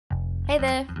Hey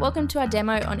there, welcome to our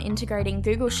demo on integrating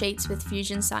Google Sheets with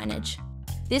Fusion Signage.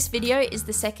 This video is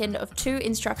the second of two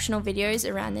instructional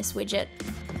videos around this widget.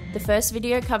 The first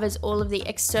video covers all of the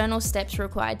external steps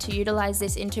required to utilize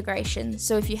this integration,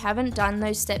 so if you haven't done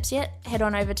those steps yet, head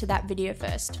on over to that video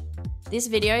first. This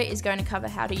video is going to cover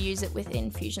how to use it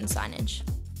within Fusion Signage.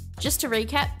 Just to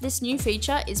recap, this new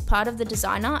feature is part of the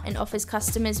designer and offers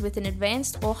customers with an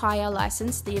advanced or higher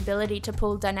license the ability to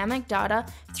pull dynamic data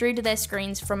through to their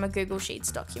screens from a Google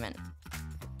Sheets document.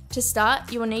 To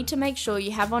start, you will need to make sure you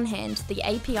have on hand the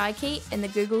API key and the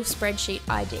Google Spreadsheet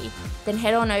ID, then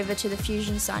head on over to the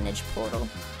Fusion Signage portal.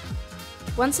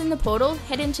 Once in the portal,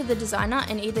 head into the designer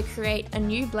and either create a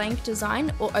new blank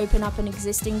design or open up an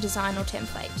existing design or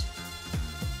template.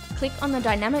 Click on the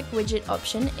Dynamic Widget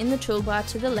option in the toolbar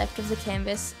to the left of the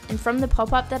canvas, and from the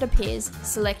pop-up that appears,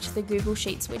 select the Google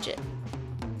Sheets widget.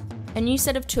 A new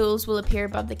set of tools will appear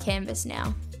above the canvas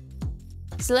now.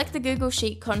 Select the Google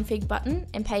Sheet Config button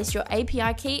and paste your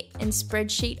API key and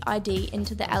Spreadsheet ID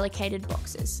into the allocated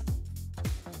boxes.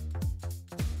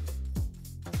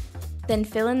 Then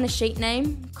fill in the sheet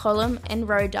name, column, and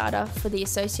row data for the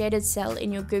associated cell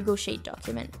in your Google Sheet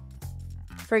document.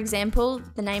 For example,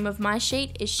 the name of my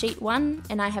sheet is Sheet 1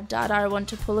 and I have data I want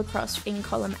to pull across in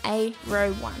column A,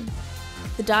 row 1.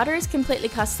 The data is completely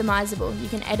customizable. You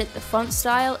can edit the font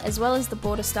style as well as the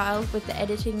border style with the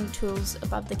editing tools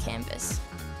above the canvas.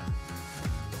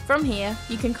 From here,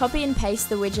 you can copy and paste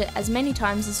the widget as many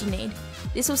times as you need.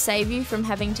 This will save you from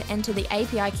having to enter the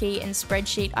API key and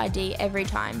Spreadsheet ID every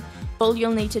time. All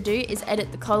you'll need to do is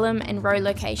edit the column and row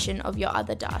location of your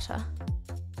other data.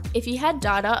 If you had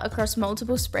data across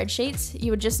multiple spreadsheets,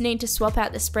 you would just need to swap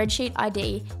out the spreadsheet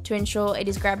ID to ensure it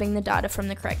is grabbing the data from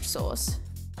the correct source.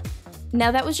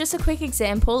 Now that was just a quick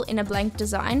example in a blank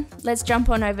design. Let's jump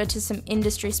on over to some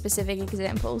industry-specific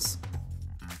examples.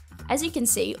 As you can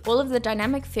see, all of the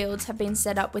dynamic fields have been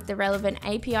set up with the relevant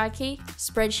API key,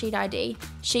 spreadsheet ID,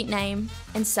 sheet name,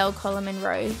 and cell column and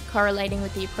row correlating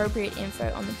with the appropriate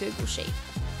info on the Google Sheet.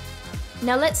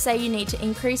 Now let's say you need to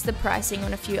increase the pricing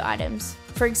on a few items.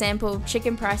 For example,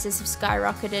 chicken prices have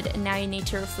skyrocketed and now you need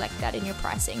to reflect that in your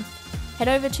pricing. Head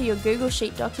over to your Google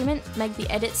Sheet document, make the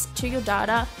edits to your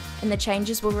data, and the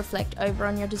changes will reflect over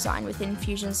on your design within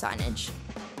Fusion Signage.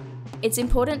 It's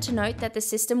important to note that the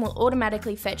system will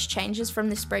automatically fetch changes from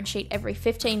the spreadsheet every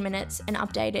 15 minutes and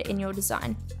update it in your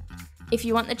design. If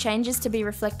you want the changes to be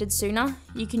reflected sooner,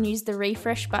 you can use the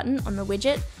refresh button on the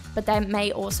widget, but they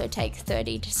may also take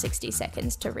 30 to 60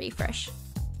 seconds to refresh.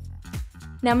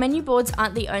 Now, menu boards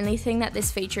aren't the only thing that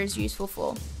this feature is useful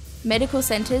for. Medical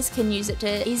centres can use it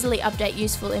to easily update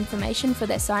useful information for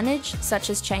their signage,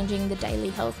 such as changing the daily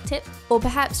health tip. Or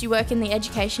perhaps you work in the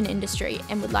education industry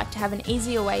and would like to have an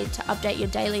easier way to update your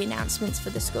daily announcements for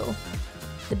the school.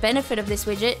 The benefit of this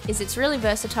widget is it's really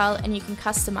versatile and you can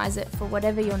customize it for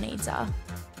whatever your needs are.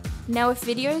 Now, if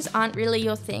videos aren't really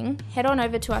your thing, head on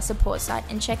over to our support site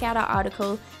and check out our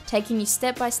article taking you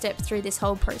step by step through this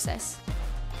whole process.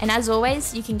 And as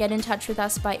always, you can get in touch with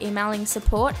us by emailing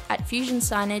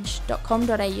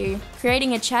support@fusionsignage.com.au,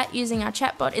 creating a chat using our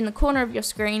chatbot in the corner of your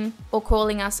screen, or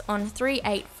calling us on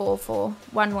 3844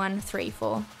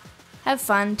 1134. Have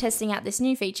fun testing out this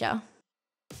new feature.